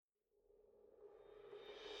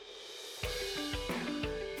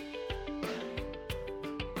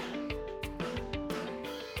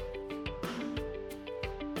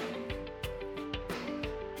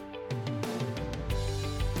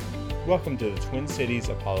Welcome to the Twin Cities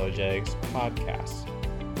Apologetics Podcast.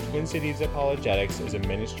 Twin Cities Apologetics is a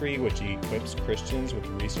ministry which equips Christians with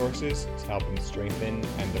resources to help them strengthen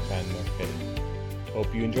and defend their faith.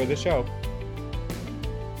 Hope you enjoy the show.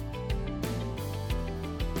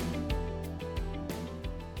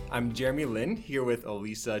 I'm Jeremy Lin, here with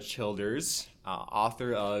Elisa Childers,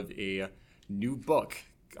 author of a new book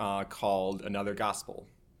called Another Gospel.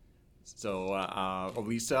 So,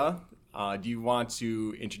 Elisa, do you want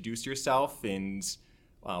to introduce yourself and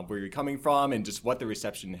where you're coming from and just what the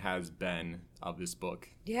reception has been of this book?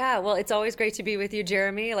 Yeah, well, it's always great to be with you,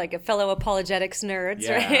 Jeremy, like a fellow apologetics nerds,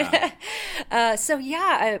 right?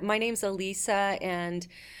 My name's Elisa, and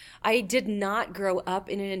I did not grow up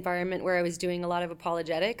in an environment where I was doing a lot of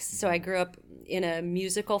apologetics. So I grew up in a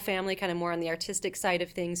musical family, kind of more on the artistic side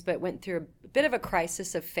of things, but went through a bit of a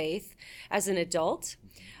crisis of faith as an adult,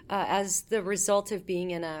 as the result of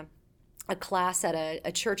being in a class at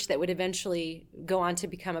a church that would eventually go on to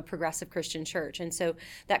become a progressive Christian church. And so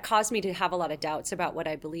that caused me to have a lot of doubts about what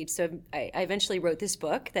I believed. So I eventually wrote this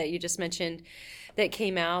book that you just mentioned that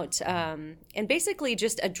came out, and basically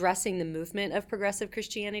just addressing the movement of progressive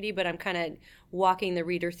Christianity, but I'm kind of walking the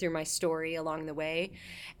reader through my story along the way.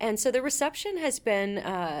 And so the reception has been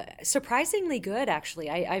surprisingly good, actually.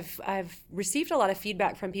 I've received a lot of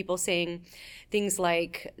feedback from people saying things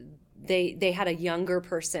like, they had a younger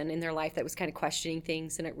person in their life that was kind of questioning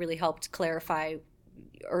things, and it really helped clarify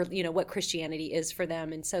what Christianity is for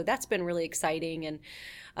them. And so that's been really exciting.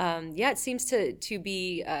 And it seems to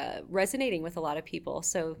be resonating with a lot of people.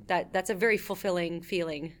 So that's a very fulfilling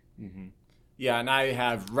feeling. Mm-hmm. Yeah, and I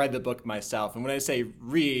have read the book myself. And when I say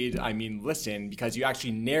read, I mean listen, because you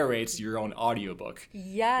actually narrate your own audiobook.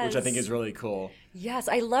 Yes. Which I think is really cool. Yes,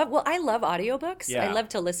 I love audiobooks. Yeah. I love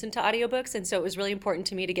to listen to audiobooks, and so it was really important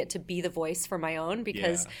to me to get to be the voice for my own,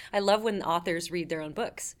 because I love when authors read their own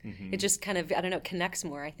books. Mm-hmm. It just kind of, connects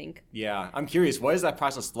more, I think. Yeah, I'm curious, what is that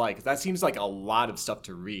process like? That seems like a lot of stuff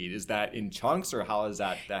to read. Is that in chunks, or how does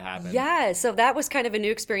that happen? Yeah, so that was kind of a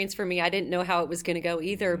new experience for me. I didn't know how it was going to go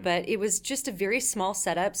either, but it was just a very small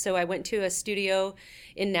setup. So I went to a studio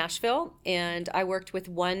in Nashville, and I worked with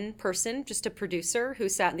one person, just a producer, who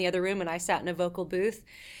sat in the other room, and I sat in a vocal booth.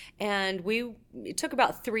 And it took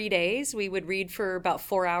about 3 days. We would read for about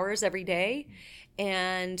 4 hours every day.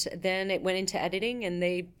 And then it went into editing, and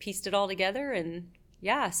they pieced it all together. And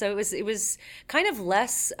so it was kind of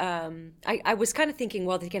less, I was kind of thinking,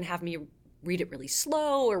 well, they can have me read it really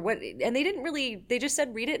slow or what, and they just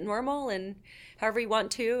said read it normal and however you want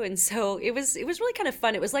to. And so it was really kind of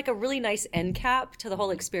fun. It was like a really nice end cap to the whole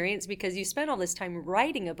experience, because you spend all this time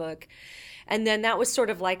writing a book, and then that was sort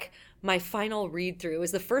of like my final read through. It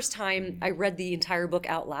was the first time I read the entire book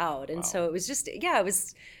out loud. And so it was just,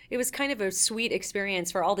 it was kind of a sweet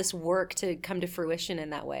experience for all this work to come to fruition in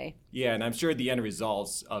that way. Yeah, and I'm sure the end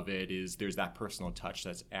results of it is there's that personal touch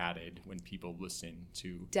that's added when people listen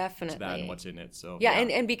to that and what's in it. So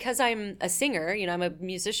and because I'm a singer, I'm a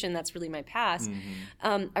musician, that's really my past.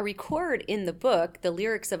 Mm-hmm. I record in the book the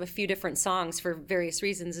lyrics of a few different songs for various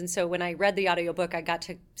reasons. And so when I read the audiobook, I got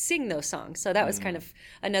to sing those songs. So that was kind of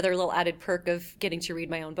another little added perk of getting to read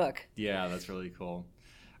my own book. Yeah, that's really cool.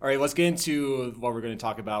 All right, let's get into what we're going to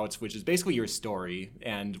talk about, which is basically your story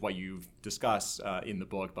and what you've discussed in the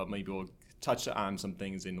book, but maybe we'll touch on some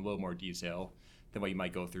things in a little more detail than what you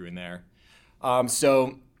might go through in there.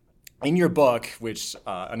 So in your book, which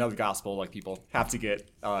Another Gospel, like people have to get,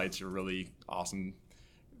 it's a really awesome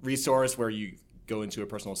resource where you go into a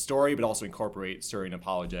personal story, but also incorporate certain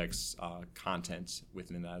apologetics content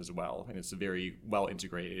within that as well. And it's a very well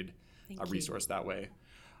integrated resource that way.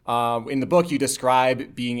 In the book, you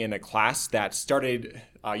describe being in a class that started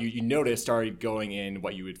going in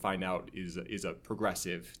what you would find out is a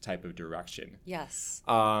progressive type of direction. Yes.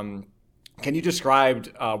 Can you describe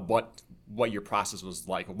what your process was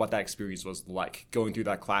like, what that experience was like, going through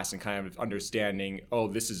that class and kind of understanding,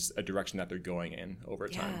 this is a direction that they're going in over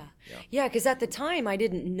time? Yeah, because at the time, I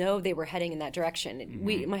didn't know they were heading in that direction.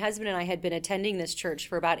 Mm-hmm. My husband and I had been attending this church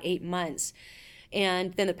for about 8 months.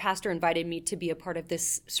 And then the pastor invited me to be a part of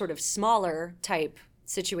this sort of smaller type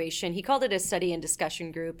situation. He called it a study and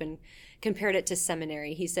discussion group and compared it to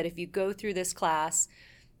seminary. He said, if you go through this class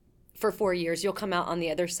for 4 years, you'll come out on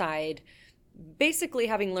the other side basically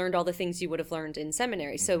having learned all the things you would have learned in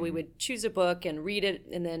seminary. So we would choose a book and read it,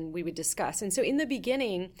 and then we would discuss. And so in the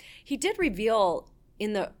beginning, he did reveal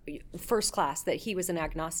in the first class that he was an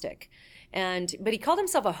agnostic. But he called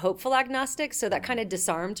himself a hopeful agnostic, so that kind of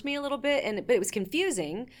disarmed me a little bit. But it was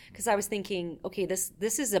confusing because I was thinking, okay, this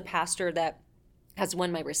is a pastor that has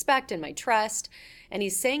won my respect and my trust, and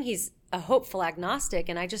he's saying he's a hopeful agnostic,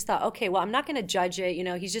 and I just thought, okay, well, I'm not going to judge it.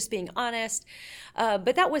 He's just being honest.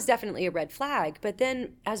 But that was definitely a red flag. But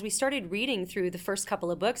then as we started reading through the first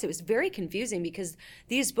couple of books, it was very confusing because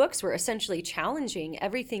these books were essentially challenging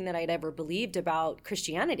everything that I'd ever believed about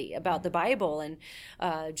Christianity, about the Bible, and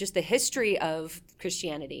just the history of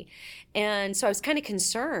Christianity. And so I was kind of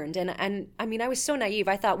concerned. And I mean, I was so naive.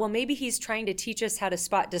 I thought, well, maybe he's trying to teach us how to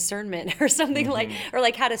spot discernment or something or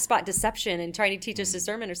like how to spot deception and trying to teach us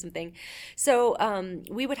discernment or something. So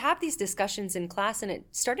we would have these discussions in class, and it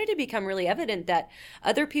started to become really evident that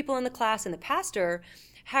other people in the class and the pastor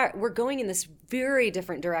were going in this very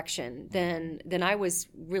different direction than I was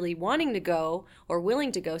really wanting to go or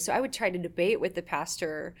willing to go. So I would try to debate with the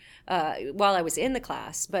pastor while I was in the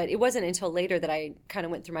class, but it wasn't until later that I kind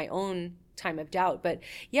of went through my own time of doubt. But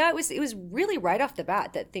yeah, it was really right off the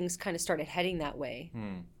bat that things kind of started heading that way.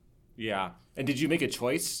 Yeah. And did you make a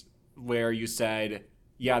choice where you said,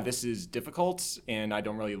 yeah, this is difficult and I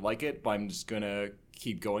don't really like it, but I'm just going to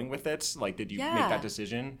keep going with it? Like, did you make that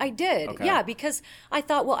decision? I did. Okay. Yeah, because I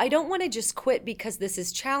thought, well, I don't want to just quit because this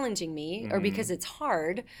is challenging me or because it's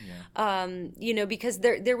hard. Yeah. Because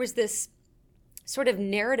there was this sort of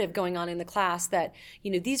narrative going on in the class that,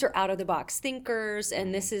 these are out of the box thinkers,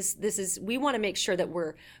 and this is we want to make sure that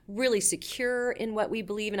we're really secure in what we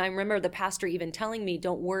believe. And I remember the pastor even telling me,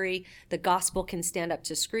 don't worry, the gospel can stand up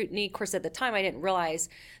to scrutiny. Of course, at the time I didn't realize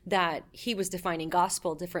that he was defining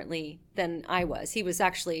gospel differently than I was. He was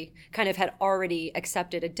actually had already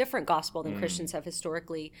accepted a different gospel than Christians have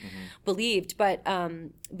historically believed. But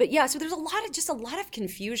yeah, so there's a lot of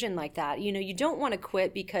confusion like that. You don't want to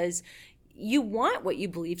quit because you want what you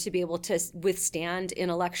believe to be able to withstand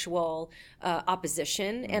intellectual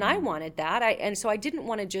opposition, and I wanted that. And so I didn't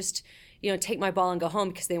want to just take my ball and go home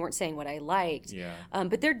because they weren't saying what I liked. Yeah.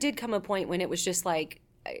 But there did come a point when it was just like,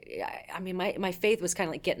 I mean, my faith was kind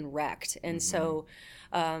of like getting wrecked, and so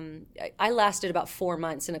I lasted about 4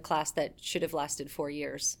 months in a class that should have lasted 4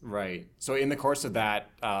 years. Right. So in the course of that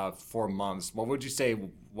 4 months, what would you say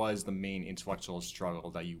was the main intellectual struggle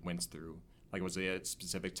that you went through? Like, was it a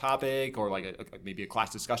specific topic or like maybe a class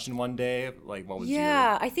discussion one day? Like, what was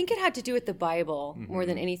I think it had to do with the Bible more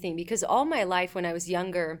than anything, because all my life when I was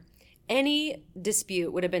younger, any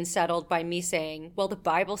dispute would have been settled by me saying, well, the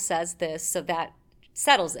Bible says this, so that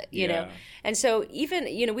settles it, you know? And so even,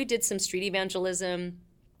 we did some street evangelism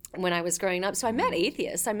when I was growing up. So I met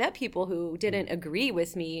atheists. I met people who didn't agree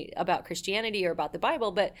with me about Christianity or about the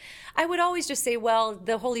Bible, but I would always just say, well,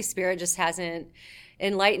 the Holy Spirit just hasn't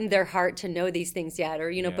enlightened their heart to know these things yet,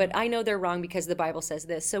 or but I know they're wrong because the Bible says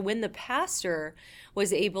this. So when the pastor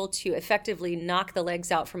was able to effectively knock the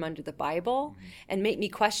legs out from under the Bible and make me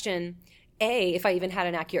question, A, if I even had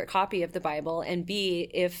an accurate copy of the Bible, and B,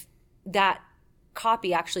 if that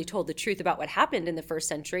copy actually told the truth about what happened in the first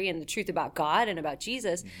century and the truth about God and about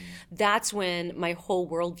Jesus, that's when my whole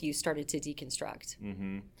worldview started to deconstruct.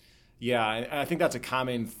 Yeah, and I think that's a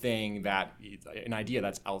common thing, that an idea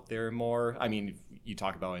that's out there more. I mean, you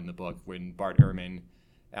talk about in the book when Bart Ehrman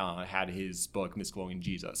had his book Misquoting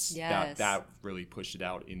Jesus. Yes. That really pushed it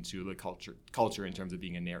out into the culture in terms of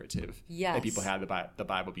being a narrative. Yes. That people had the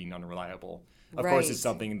Bible being unreliable. Of Right. course, it's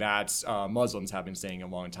something that Muslims have been saying a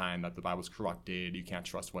long time, that the Bible's corrupted, you can't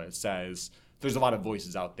trust what it says. There's a lot of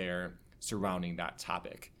voices out there surrounding that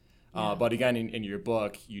topic. But again, in your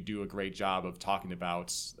book, you do a great job of talking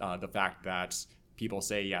about the fact that people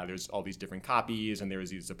say, yeah, there's all these different copies and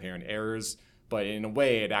there's these apparent errors. But in a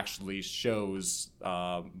way, it actually shows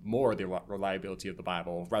more the reliability of the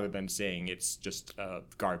Bible, rather than saying it's just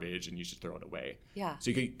garbage and you should throw it away. Yeah.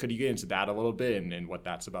 So could you get into that a little bit and what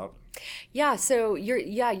that's about? Yeah, so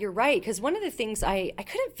you're right, because one of the things I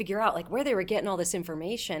couldn't figure out, like, where they were getting all this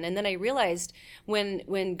information, and then I realized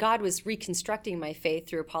when God was reconstructing my faith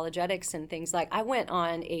through apologetics and things, like, I went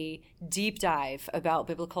on a deep dive about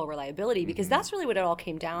biblical reliability, because that's really what it all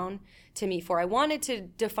came down to me for. I wanted to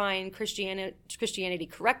define Christianity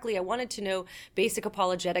correctly. I wanted to know basic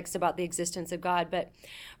apologetics about the existence of God, but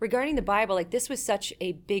regarding the Bible, like, this was such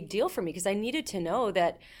a big deal for me, because I needed to know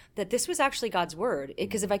that this was actually God's word.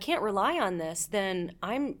 Because if I can't rely on this, then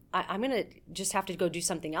I'm going to just have to go do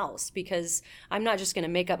something else, because I'm not just going to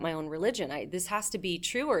make up my own religion. This has to be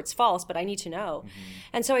true or it's false, but I need to know.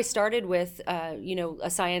 And so I started with, a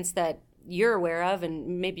science that you're aware of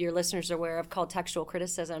and maybe your listeners are aware of, called textual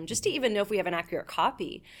criticism, just to even know if we have an accurate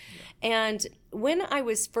copy. And when I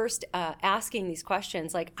was first asking these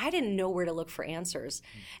questions, like, I didn't know where to look for answers.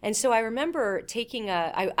 And so I remember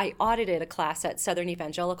I audited a class at Southern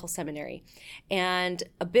Evangelical Seminary, and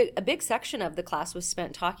a big section of the class was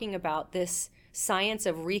spent talking about this science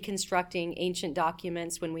of reconstructing ancient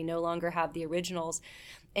documents when we no longer have the originals.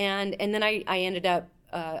 And then I ended up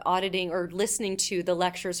auditing or listening to the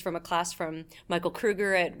lectures from a class from Michael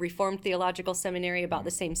Kruger at Reformed Theological Seminary about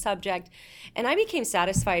the same subject. And I became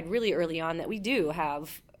satisfied really early on that we do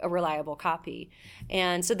have a reliable copy.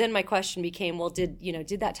 And so then my question became, well, did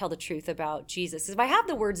that tell the truth about Jesus? If I have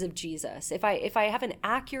the words of Jesus, if I have an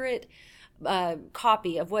accurate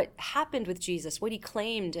copy of what happened with Jesus, what he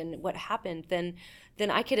claimed and what happened, then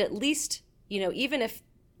I could at least, even if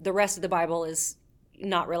the rest of the Bible is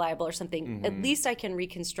not reliable or something, at least I can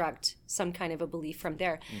reconstruct some kind of a belief from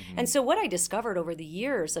there. And so what I discovered over the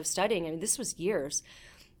years of studying, I mean, this was years,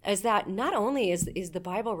 is that not only is the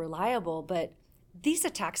Bible reliable, but these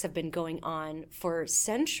attacks have been going on for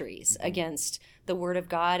centuries against the Word of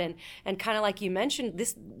God, and kind of like you mentioned,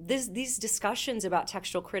 these discussions about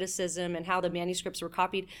textual criticism and how the manuscripts were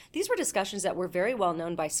copied. These were discussions that were very well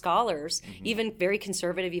known by scholars, even very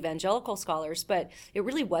conservative evangelical scholars. But it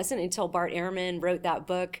really wasn't until Bart Ehrman wrote that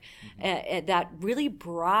book that really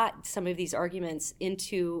brought some of these arguments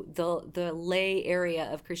into the lay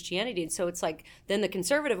area of Christianity. And so it's like then the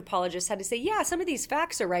conservative apologists had to say, yeah, some of these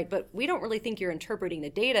facts are right, but we don't really think you're interpreting the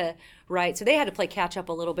data right. So they had to play catch up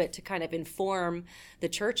a little bit to kind of inform the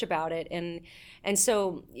church about it, and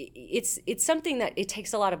so it's something that it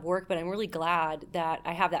takes a lot of work, but I'm really glad that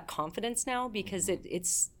I have that confidence now, because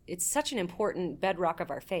it's such an important bedrock of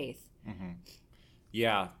our faith.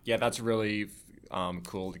 Yeah, that's really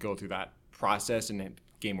cool to go through that process and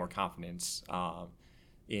gain more confidence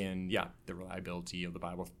in the reliability of the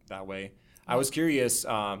Bible that way. I was curious,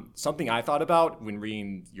 something I thought about when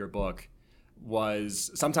reading your book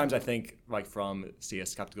was sometimes I think, like, from, say, a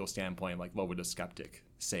skeptical standpoint, like, what would a skeptic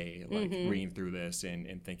say, like, reading through this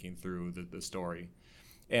and thinking through the story.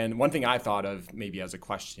 And one thing I thought of maybe as a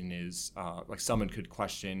question is, like, someone could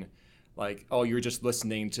question, like, oh, you're just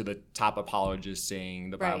listening to the top apologists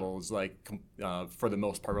saying the Bible is, like, for the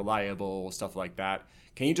most part reliable, stuff like that.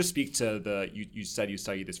 Can you just speak to you said you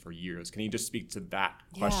studied this for years. Can you just speak to that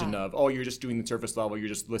question of, oh, you're just doing the surface level, you're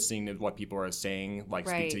just listening to what people are saying, like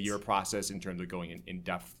speak to your process in terms of going in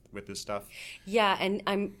depth with this stuff? Yeah,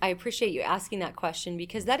 and I appreciate you asking that question,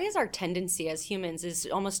 because that is our tendency as humans, is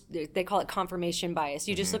almost, they call it confirmation bias.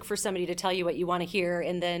 You just look for somebody to tell you what you want to hear,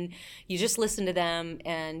 and then you just listen to them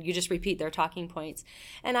and you just repeat their talking points.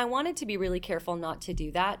 And I wanted to be really careful not to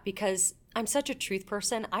do that, because I'm such a truth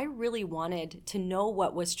person. I really wanted to know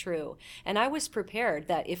what was true. And I was prepared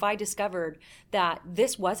that if I discovered that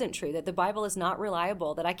this wasn't true, that the Bible is not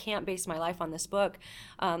reliable, that I can't base my life on this book,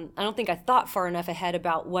 I don't think I thought far enough ahead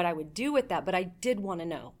about what I would do with that, but I did want to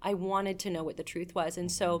know. I wanted to know what the truth was. And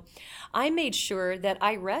so I made sure that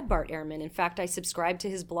I read Bart Ehrman. In fact, I subscribed to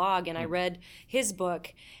his blog and I read his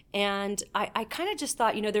book. And I kind of just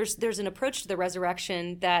thought, there's an approach to the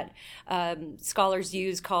resurrection that scholars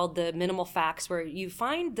use called the minimal facts, where you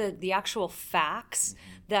find the actual facts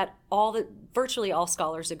that virtually all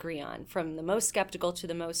scholars agree on, from the most skeptical to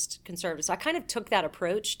the most conservative. So I kind of took that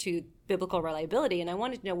approach to biblical reliability, and I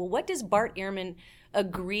wanted to know, well, what does Bart Ehrman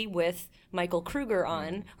agree with Michael Kruger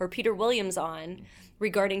on, or Peter Williams on,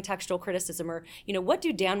 regarding textual criticism, or what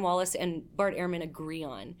do Dan Wallace and Bart Ehrman agree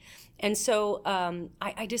on? And so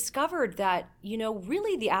I discovered that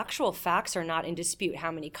really the actual facts are not in dispute. How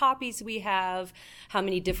many copies we have, how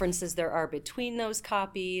many differences there are between those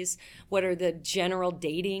copies, what are the general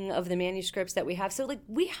dating of the manuscripts that we have. So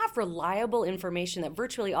we have reliable information that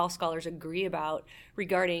virtually all scholars agree about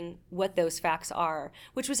regarding what those facts are,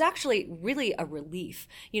 which was actually really a relief,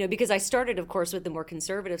 because I started, of course, with the more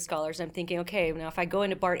conservative scholars. I'm thinking, okay, now if I go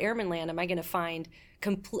into Bart Ehrman land, am I going to find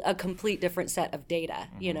a complete different set of data,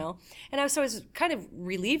 And I was kind of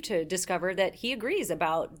relieved to discover that he agrees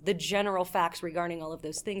about the general facts regarding all of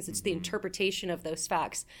those things. It's the interpretation of those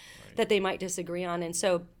facts that they might disagree on. And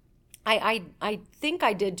so I think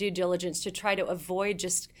I did due diligence to try to avoid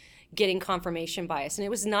just getting confirmation bias. And it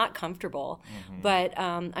was not comfortable, but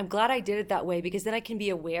I'm glad I did it that way, because then I can be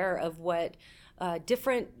aware of what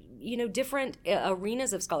different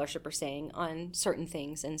arenas of scholarship are saying on certain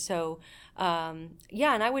things. And so, and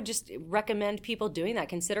I would just recommend people doing that.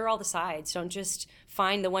 Consider all the sides. Don't just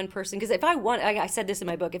find the one person. Because if I said this in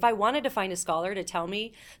my book, if I wanted to find a scholar to tell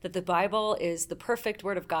me that the Bible is the perfect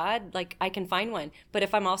Word of God, I can find one. But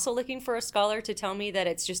if I'm also looking for a scholar to tell me that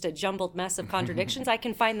it's just a jumbled mess of contradictions, I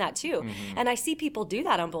can find that too. And I see people do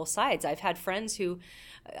that on both sides. I've had friends who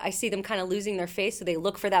I see them kind of losing their face, so they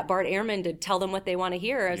look for that Bart Ehrman to tell them what they want to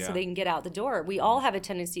hear so they can get out the door. We all have a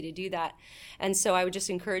tendency to do that. And so I would just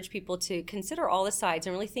encourage people to consider all the sides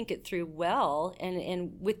and really think it through well,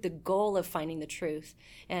 and with the goal of finding the truth.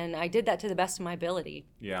 And I did that to the best of my ability.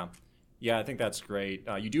 Yeah, I think that's great.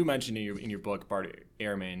 You do mention in your book Bart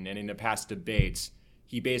Ehrman, and in the past debates,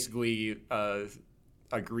 he basically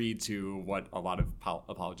agreed to what a lot of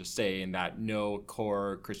apologists say, in that no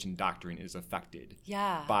core Christian doctrine is affected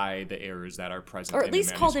by the errors that are present, or at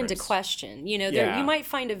least called into manuscripts. question. There, you might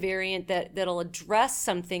find a variant that'll address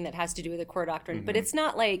something that has to do with the core doctrine, but it's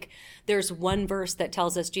not like there's one verse that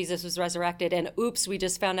tells us Jesus was resurrected, and oops, we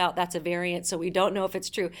just found out that's a variant, so we don't know if it's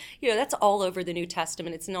true. That's all over the New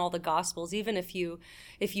Testament. It's in all the Gospels. Even if you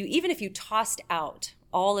tossed out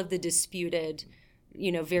all of the disputed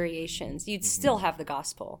variations, you'd still have the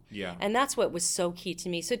gospel. Yeah. And that's what was so key to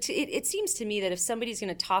me. So it seems to me that if somebody's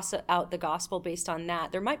going to toss out the gospel based on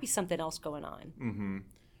that, there might be something else going on. Mm-hmm.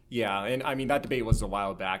 Yeah, and I mean, that debate was a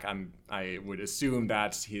while back. I would assume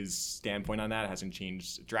that his standpoint on that hasn't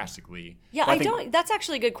changed drastically. Yeah, I don't. That's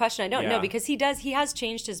actually a good question. I don't know, because he has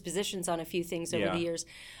changed his positions on a few things over the years.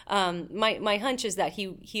 My hunch is that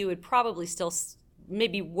he would probably still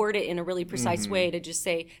maybe word it in a really precise way to just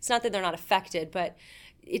say, it's not that they're not affected, but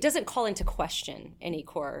it doesn't call into question any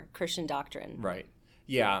core Christian doctrine. Right.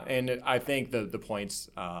 Yeah, and I think the points,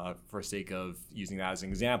 for sake of using that as an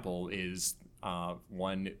example, is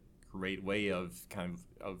one great way of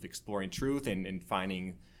of exploring truth and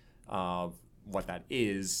finding what that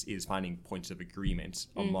is finding points of agreement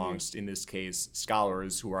amongst, in this case,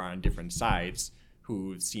 scholars who are on different sides,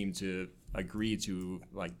 who seem to agree to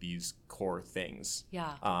like these core things.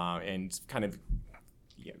 Yeah. And kind of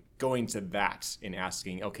going to that and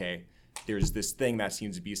asking, okay, there's this thing that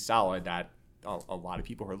seems to be solid that a lot of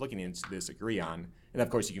people who are looking into this agree on. And of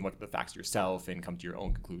course, you can look at the facts yourself and come to your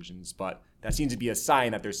own conclusions. But that seems to be a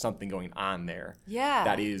sign that there's something going on there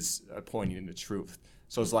that is pointing into truth.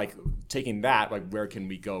 So it's like taking that, like, where can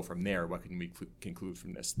we go from there? What can we conclude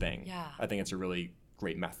from this thing? Yeah. I think it's a really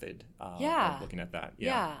great method of looking at that.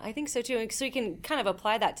 Yeah, I think so too. And so you can kind of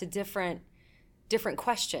apply that to different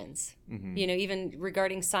questions. Even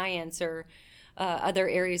regarding science or other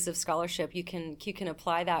areas of scholarship, you can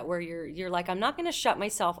apply that where you're like, I'm not going to shut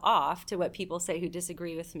myself off to what people say who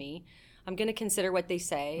disagree with me. I'm going to consider what they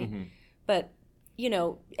say. But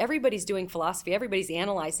everybody's doing philosophy. Everybody's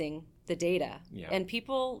analyzing the data, and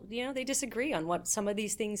people, they disagree on what some of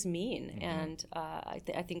these things mean. And I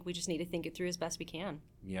think we just need to think it through as best we can.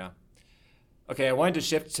 Yeah. Okay, I wanted to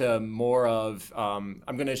shift to more of, I'm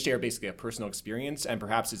going to share basically a personal experience, and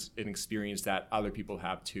perhaps it's an experience that other people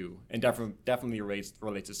have too, and definitely relates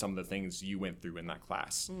to some of the things you went through in that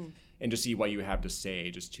class, and to see what you have to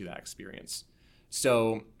say just to that experience.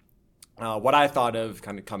 So what I thought of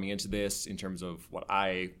kind of coming into this in terms of what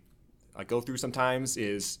I go through sometimes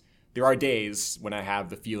is there are days when I have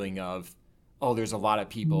the feeling of, oh, there's a lot of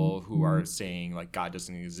people who are saying like God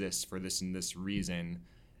doesn't exist for this and this reason.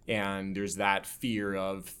 And there's that fear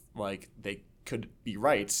of like they could be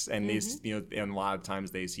right, and they, and a lot of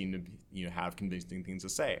times they seem to have convincing things to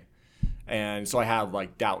say, and so I have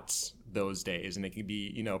like doubts those days, and they can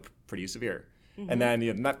be pretty severe. And then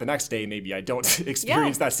the next day maybe I don't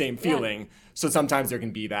experience that same feeling. So sometimes there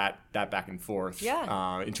can be that back and forth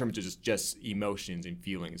in terms of just emotions and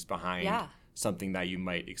feelings behind something that you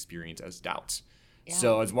might experience as doubts. Yeah.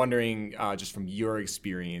 So I was wondering, just from your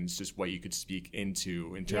experience, just what you could speak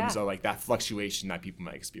into in terms of like that fluctuation that people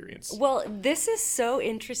might experience. Well, this is so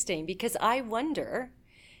interesting because I wonder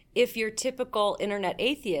if your typical internet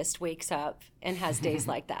atheist wakes up and has days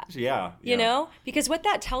like that. You know? Because what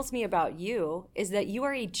that tells me about you is that you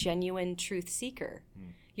are a genuine truth seeker.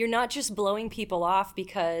 You're not just blowing people off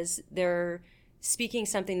because they're speaking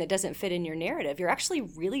something that doesn't fit in your narrative. You're actually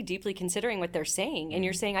really deeply considering what they're saying, and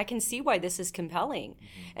you're saying, I can see why this is compelling.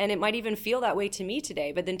 And it might even feel that way to me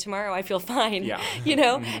today, but then tomorrow I feel fine.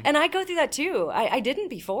 And I go through that too. I didn't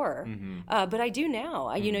before, but I do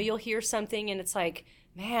now. You'll hear something and it's like,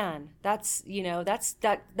 man, that's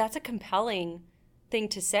a compelling thing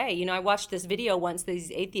to say. I watched this video once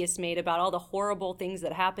these atheists made about all the horrible things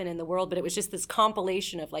that happen in the world, but it was just this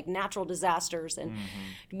compilation of like natural disasters and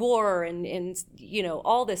war and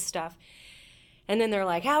all this stuff. And then they're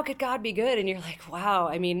like, how could God be good? And you're like, wow.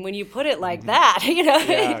 I mean, when you put it like that,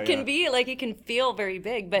 it can be like, it can feel very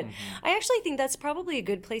big. But I actually think that's probably a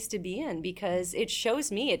good place to be in, because it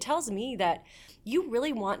tells me that you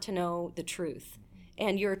really want to know the truth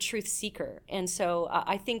and you're a truth seeker. And so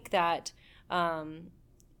I think that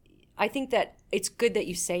it's good that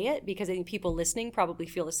you say it, because I think people listening probably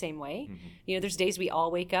feel the same way. There's days we all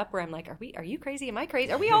wake up where I'm like, are you crazy? Am I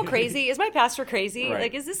crazy? Are we all crazy? Is my pastor crazy?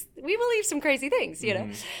 Right. Like, we believe some crazy things,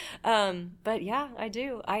 But yeah, I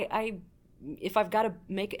do. If I've got to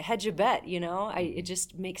hedge a bet, it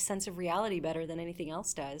just makes sense of reality better than anything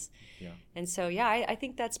else does. Yeah. And so, I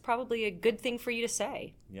think that's probably a good thing for you to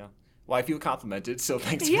say. Yeah. Well, I feel complimented, so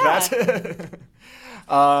thanks for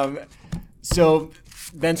that. So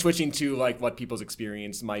then switching to like what people's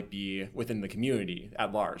experience might be within the community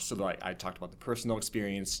at large. So like I talked about the personal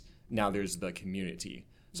experience. Now there's the community.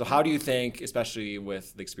 So how do you think, especially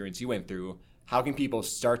with the experience you went through, how can people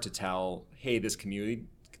start to tell, hey, this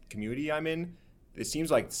community I'm in, it seems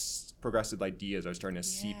like progressive ideas are starting to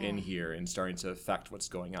seep in here and starting to affect what's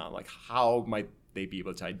going on. Like how might they be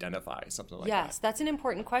able to identify something like that? Yes, that's an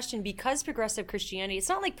important question because progressive Christianity, it's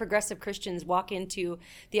not like progressive Christians walk into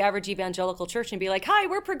the average evangelical church and be like, hi,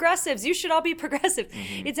 we're progressives, you should all be progressive.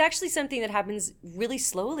 Mm-hmm. It's actually something that happens really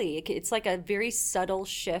slowly. It's like a very subtle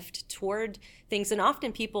shift toward things. And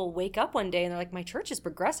often people wake up one day and they're like, my church is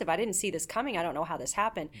progressive. I didn't see this coming. I don't know how this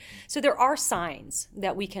happened. Mm-hmm. So there are signs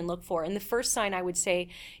that we can look for. And the first sign I would say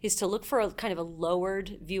is to look for a kind of a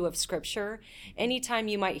lowered view of Scripture. Anytime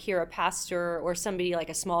you might hear a pastor or somebody like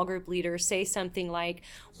a small group leader say something like,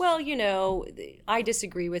 well, you know, I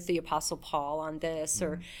disagree with the Apostle Paul on this,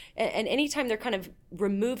 mm-hmm. and anytime they're kind of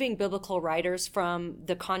removing biblical writers from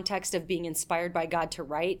the context of being inspired by God to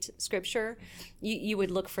write Scripture, you would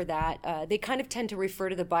look for that. They kind of tend to refer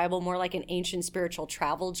to the Bible more like an ancient spiritual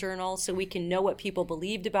travel journal, so we can know what people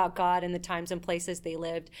believed about God and the times and places they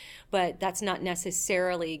lived, but that's not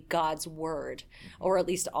necessarily God's word, or at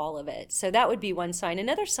least all of it. So that would be one sign.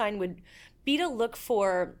 Another sign would be to look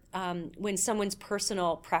for when someone's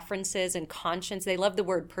personal preferences and conscience, they love the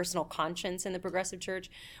word personal conscience in the progressive church,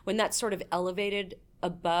 when that's sort of elevated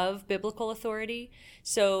above biblical authority.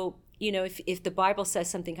 So, you know, if the Bible says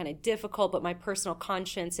something kind of difficult, but my personal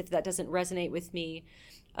conscience, if that doesn't resonate with me,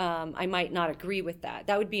 I might not agree with that.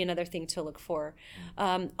 That would be another thing to look for.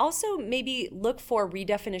 Also, maybe look for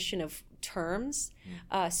redefinition of terms.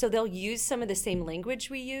 So they'll use some of the same language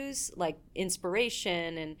we use, like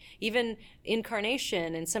inspiration and even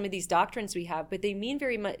incarnation and some of these doctrines we have, but they mean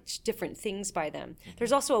very much different things by them.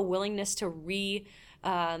 There's also a willingness to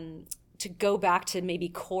to go back to maybe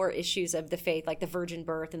core issues of the faith, like the virgin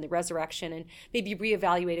birth and the resurrection, and maybe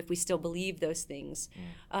reevaluate if we still believe those things.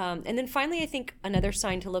 And then finally, I think another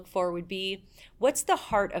sign to look for would be, what's the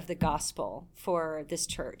heart of the gospel for this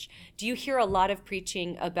church? Do you hear a lot of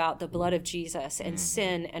preaching about the blood of Jesus and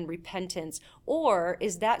sin and repentance, or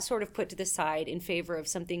is that sort of put to the side in favor of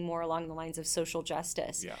something more along the lines of social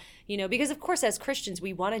justice? Yeah. You know, because of course, as Christians,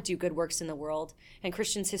 we want to do good works in the world, and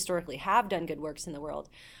Christians historically have done good works in the world.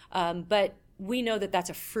 But we know that that's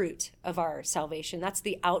a fruit of our salvation. That's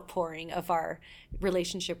the outpouring of our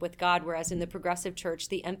relationship with God. Whereas in the progressive church,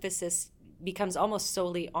 the emphasis becomes almost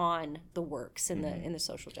solely on the works in the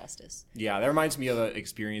social justice. Yeah, that reminds me of an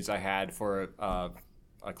experience I had for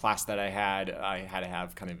a class that I had. I had to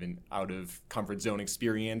have kind of an out of comfort zone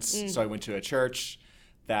experience. So I went to a church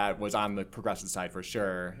that was on the progressive side for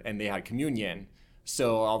sure, and they had communion.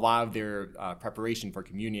 So a lot of their preparation for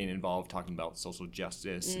communion involved talking about social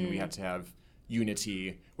justice, and we had to have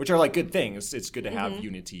unity, which are like good things. It's good to have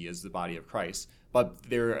unity as the body of Christ. But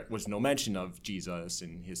there was no mention of Jesus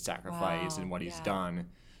and his sacrifice and what he's done.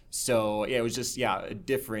 So yeah, it was just,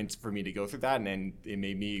 different for me to go through that. And then it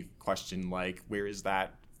made me question, like, where is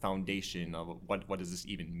that foundation of what does this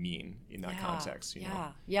even mean in that context? You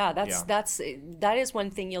know? That is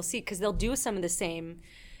one thing you'll see, because they'll do some of the same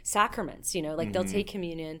sacraments, you know, like they'll take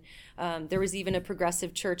communion. There was even a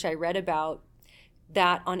progressive church I read about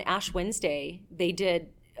that on Ash Wednesday, they did,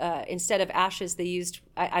 instead of ashes, they used,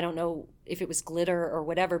 I don't know if it was glitter or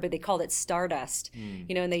whatever, but they called it stardust,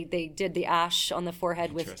 you know, and they did the ash on the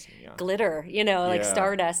forehead with glitter, you know, like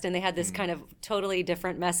stardust. And they had this kind of totally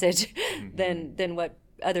different message than what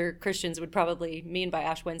other Christians would probably mean by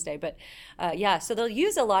Ash Wednesday. But so they'll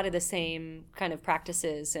use a lot of the same kind of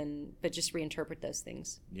practices, but just reinterpret those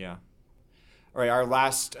things. Yeah. All right, our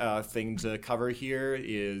last thing to cover here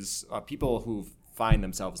is people who find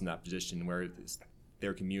themselves in that position where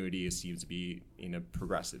their community seems to be in a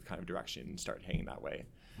progressive kind of direction and start hanging that way.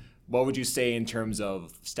 What would you say in terms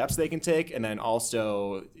of steps they can take? And then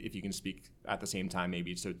also, if you can speak at the same time,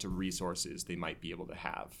 maybe to resources they might be able to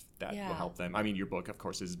have that will help them. I mean, your book, of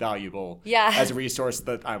course, is valuable as a resource.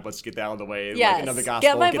 That let's get that out of the way. Yes. Like another gospel,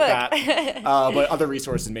 get my book. That. But other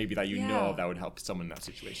resources maybe that you know that would help someone in that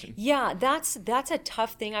situation. Yeah, that's a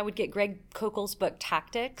tough thing. I would get Greg Koukl's book,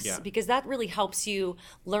 Tactics, because that really helps you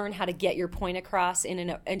learn how to get your point across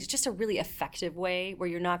in just a really effective way, where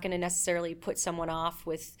you're not going to necessarily put someone off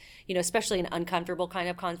with especially an uncomfortable kind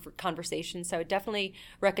of conversation. So I would definitely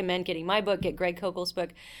recommend getting my book, get Greg Kougl's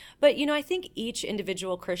book. But, I think each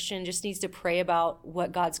individual Christian just needs to pray about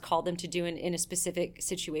what God's called them to do in a specific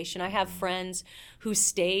situation. I have friends who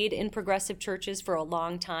stayed in progressive churches for a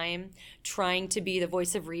long time, trying to be the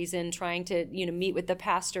voice of reason, trying to, meet with the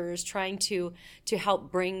pastors, trying to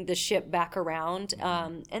help bring the ship back around.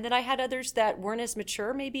 And then I had others that weren't as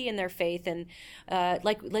mature maybe in their faith. And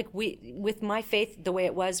with my faith, the way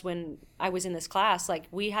it was when I was in this class,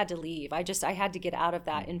 we had to leave. I had to get out of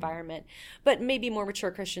that environment. But maybe more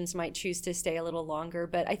mature Christians might choose to stay a little longer.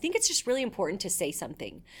 But I think it's just really important to say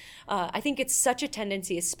something. I think it's such a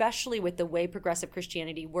tendency, especially with the way progressive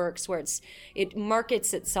Christianity works, where it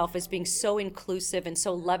markets itself as being so inclusive and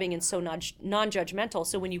so loving and so non-judgmental.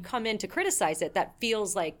 So when you come in to criticize it, that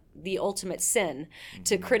feels like the ultimate sin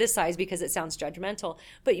to criticize because it sounds judgmental.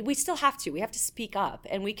 But we still have to. We have to speak up.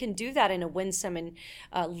 And we can do that in a winsome and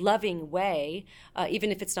loving way,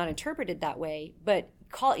 even if it's not interpreted that way. But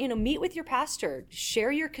meet with your pastor,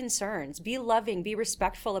 share your concerns, be loving, be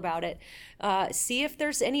respectful about it. See if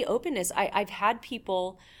there's any openness. I've had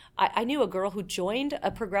people, I knew a girl who joined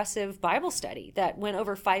a progressive Bible study that went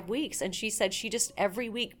over 5 weeks, and she said she just every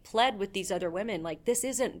week pled with these other women, this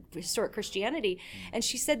isn't historic Christianity. And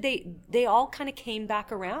she said they all kind of came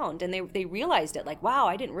back around, and they realized it, wow,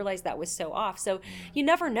 I didn't realize that was so off. So you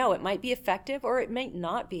never know. It might be effective or it might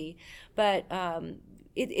not be. But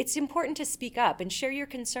it's important to speak up and share your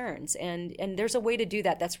concerns, and there's a way to do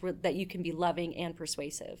that that you can be loving and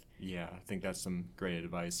persuasive. Yeah, I think that's some great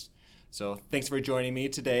advice. So thanks for joining me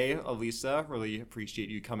today, Elisa. Really appreciate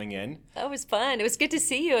you coming in. That was fun. It was good to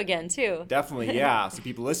see you again, too. Definitely, yeah. So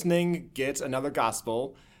people listening, get Another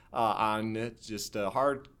Gospel on just a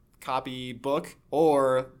hard copy book,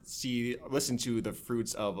 or listen to the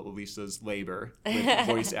fruits of Elisa's labor with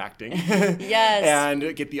voice acting. Yes.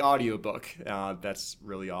 And get the audiobook. That's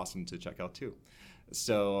really awesome to check out too.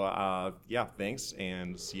 So thanks,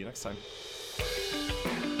 and see you next time.